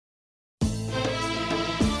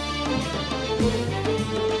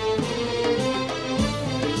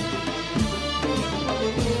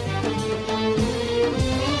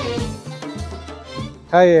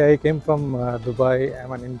Hi, I came from Dubai.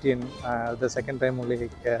 I'm an Indian. The second time only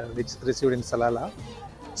received in Salala.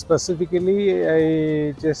 Specifically,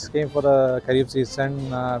 I just came for the Kharif season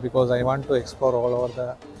because I want to explore all over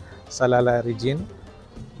the Salala region.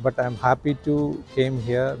 But I'm happy to came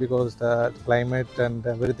here because the climate and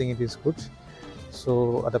everything it is good.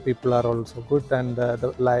 So the people are also good and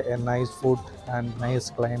a nice food and nice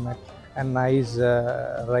climate and nice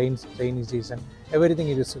rainy season. Everything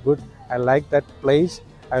it is good. I like that place.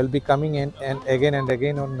 I will be coming in and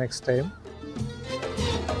again on next time.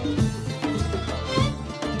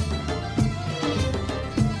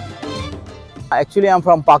 Actually, I'm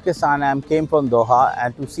from Pakistan. I came from Doha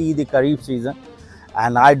and to see the Kharif season,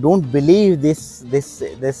 and I don't believe this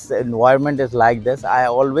environment is like this. I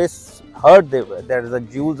always heard there is a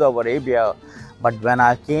Jewels of Arabia, but when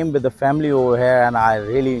I came with the family over here, and I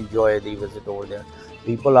really enjoyed the visit over there.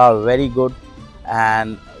 People are very good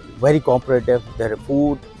and very cooperative. Their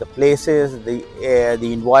food, the places, the air,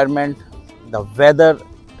 the environment, the weather,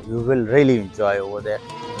 you will really enjoy over there.